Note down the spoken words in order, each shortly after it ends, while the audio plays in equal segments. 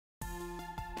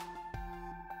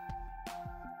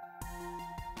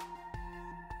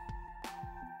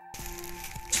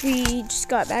We just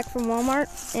got back from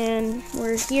Walmart and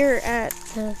we're here at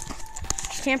the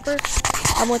camper.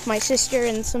 I'm with my sister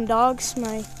and some dogs,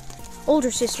 my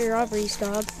older sister, Aubri's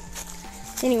dog.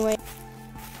 Anyway,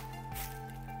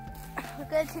 we're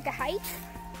gonna take a hike.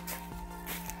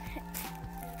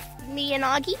 Me and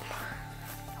Augie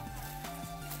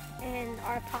and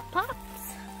our pop-pops.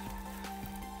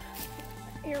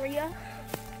 Area.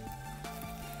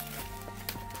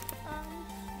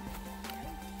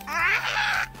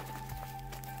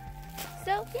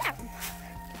 So yeah,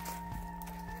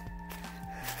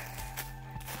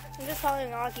 I'm just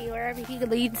following Augie wherever he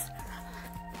leads.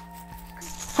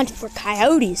 Hunting for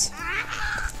coyotes.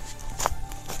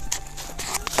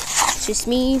 It's just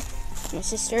me, my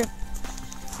sister,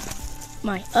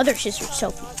 my other sister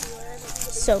Sophie,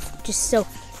 just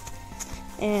Sophie,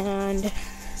 and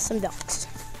some dogs.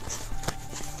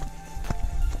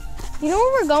 You know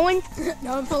where we're going?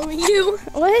 No, I'm following you.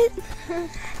 What?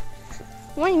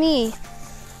 Why me?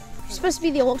 You're supposed to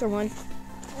be the older one.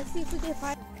 Let's see if we can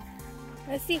find one.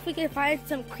 Let's see if we can find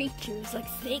some creatures like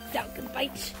snakes that can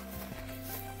bite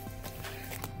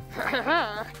you.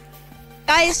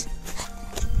 Guys,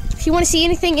 if you want to see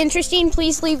anything interesting,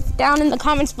 please leave down in the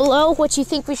comments below what you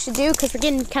think we should do, because we're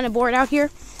getting kind of bored out here.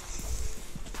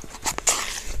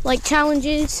 Like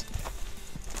challenges,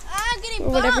 or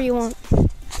whatever you want.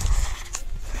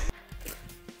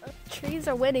 Trees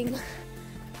are winning.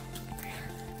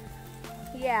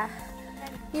 Yeah.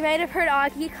 You might have heard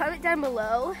Augie. Comment down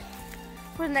below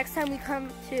for the next time we come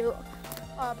to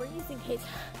Aubri's in case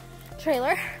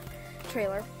trailer,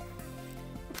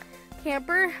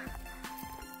 camper.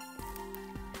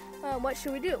 What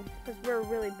should we do? Because we're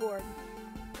really bored.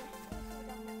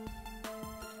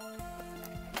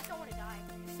 I just don't want to die.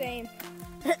 Same.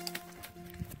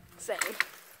 Same.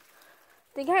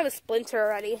 I think I have a splinter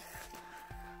already.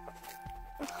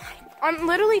 I'm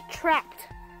literally trapped.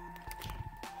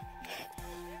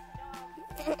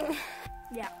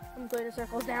 Yeah, I'm going in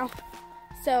circles now.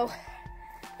 So,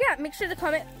 yeah, make sure to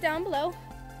comment down below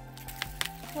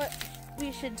what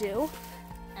we should do.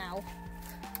 Ow.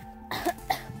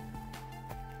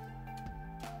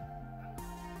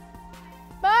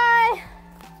 Bye!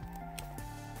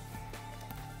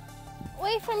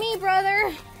 Wait for me,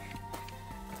 brother.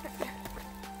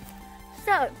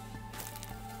 So,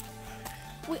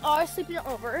 we are sleeping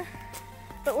over,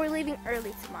 but we're leaving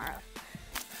early tomorrow.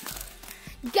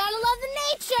 Gotta love the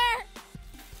nature!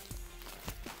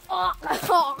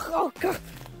 Oh, God.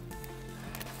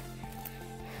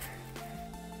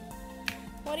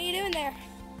 What are you doing there?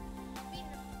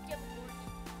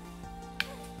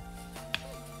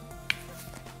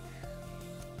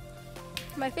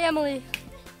 My family.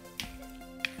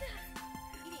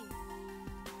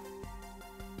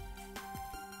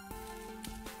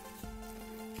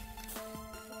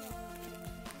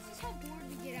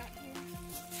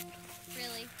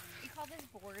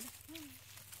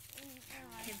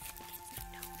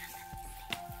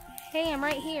 Hey, I'm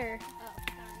right here. Oh,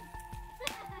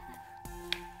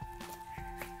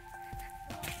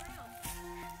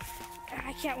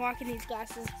 I can't walk in these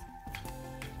glasses.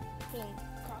 Being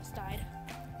cross-eyed.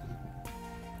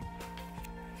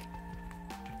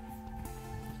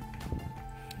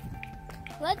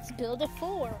 Let's build a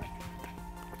fort.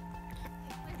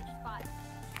 Augie,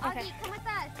 Okay. come with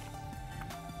us.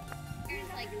 There's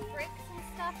like bricks and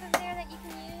stuff over there that you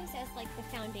can use as like the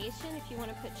foundation if you want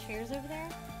to put chairs over there.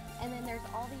 And then there's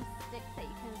all these sticks that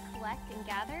you can collect and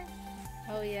gather.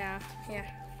 Oh yeah, yeah.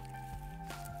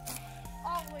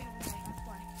 All the way over there, that's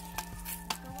why.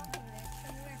 Go walk over there.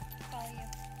 Show me where. Follow you.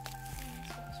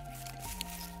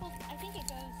 Well, I think it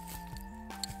goes.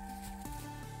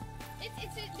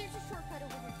 There's a shortcut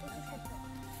over here. There's a shortcut.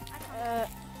 I don't know.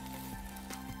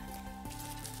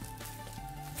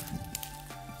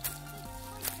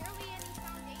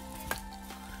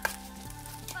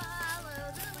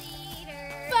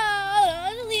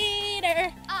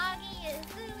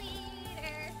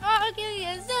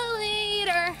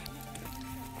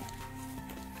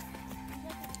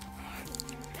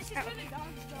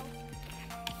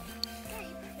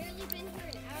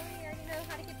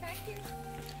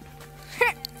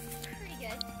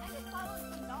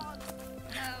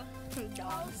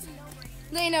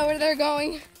 They know where they're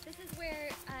going. This is where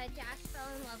Dash fell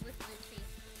in love with Lucy.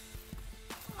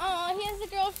 Oh, he has a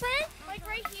girlfriend? Like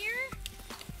right here?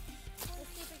 Let's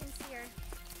see if we can see her.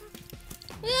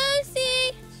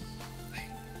 Lucy!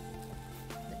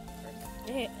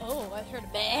 Hey, oh, I heard a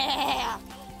baa.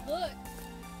 Look.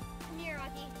 Come here,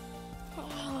 Augie.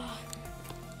 Oh.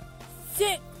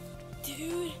 Sit,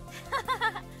 dude.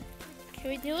 Can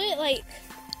we do it like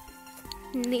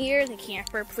near the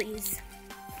camper, please?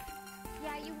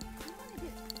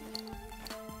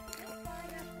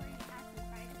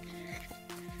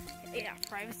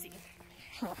 privacy.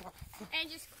 And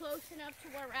just close enough to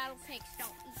where rattlesnakes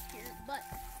don't eat your butt.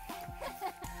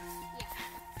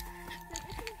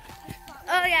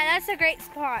 Oh yeah, that's a great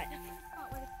spot.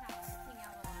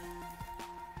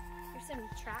 There's some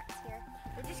tracks here.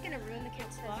 We're just gonna ruin the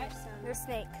cat spot. There's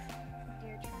snake.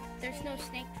 Deer tracks. There's no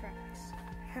snake tracks.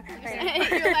 Right.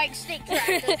 You're like snake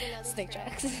tracks. Snake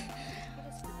tracks.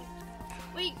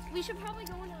 Wait, we should probably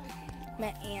go in on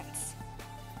Met ants.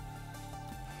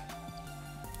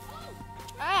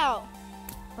 Ow!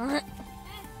 Oh, that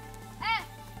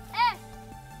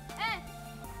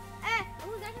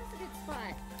is a good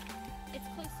spot. It's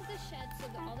close to the shed, so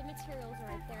all the materials are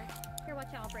right there. Here, watch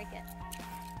out, I'll break it.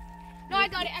 No, I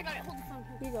got it. Hold the phone.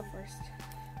 You go first.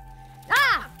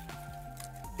 Ah!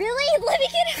 Billy, let me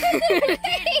get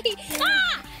out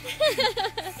Ah!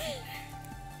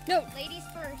 No, ladies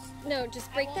first. No,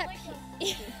 just break that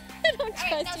piece. I don't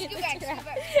trust you.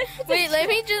 Wait, let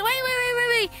me just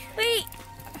wait.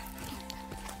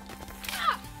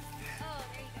 Ah! Oh,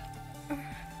 there you go.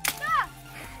 Ah!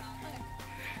 Okay.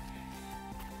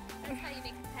 That's how you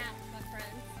make a path, my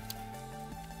friends.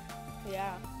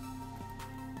 Yeah.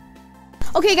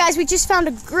 Okay, guys, we just found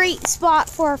a great spot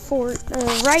for our fort.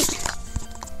 Right.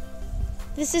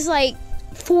 This is like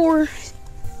 4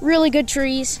 really good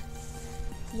trees.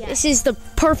 Yes. This is the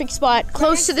perfect spot,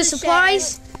 close to the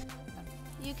supplies.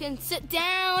 You can sit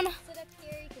down. Sit up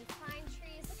here, you can climb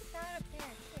trees. Look at that up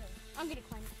there, too. I'm gonna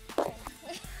climb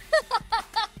it.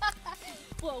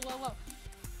 Whoa.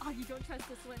 Oh, you don't trust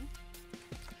this one.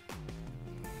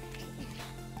 Change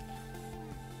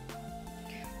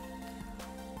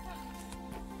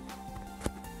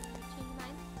your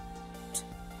mind?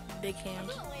 Big hand.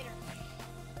 Do it later.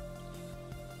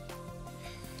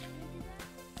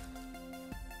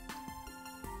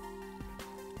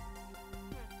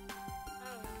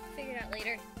 Figure it out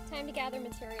later. Time to gather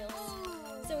materials.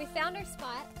 So we found our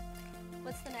spot.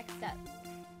 What's the next step?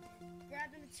 Grab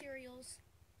the materials.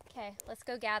 Okay, let's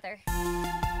go gather.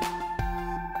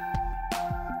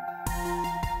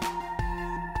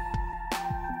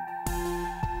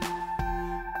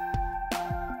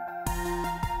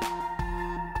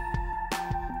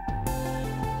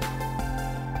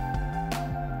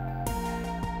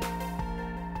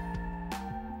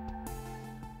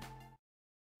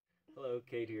 Hello,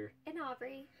 Kade here. And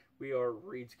Aubri. We are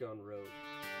Reed's Gone Rogue.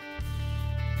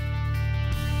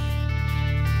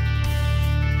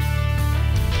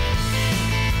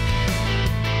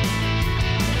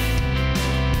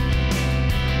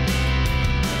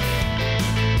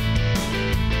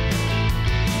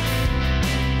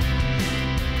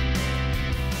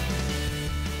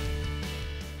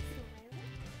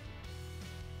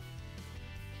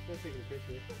 Let's take a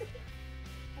picture.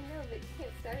 I know, but you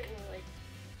can't start it and we're like,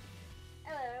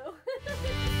 hello.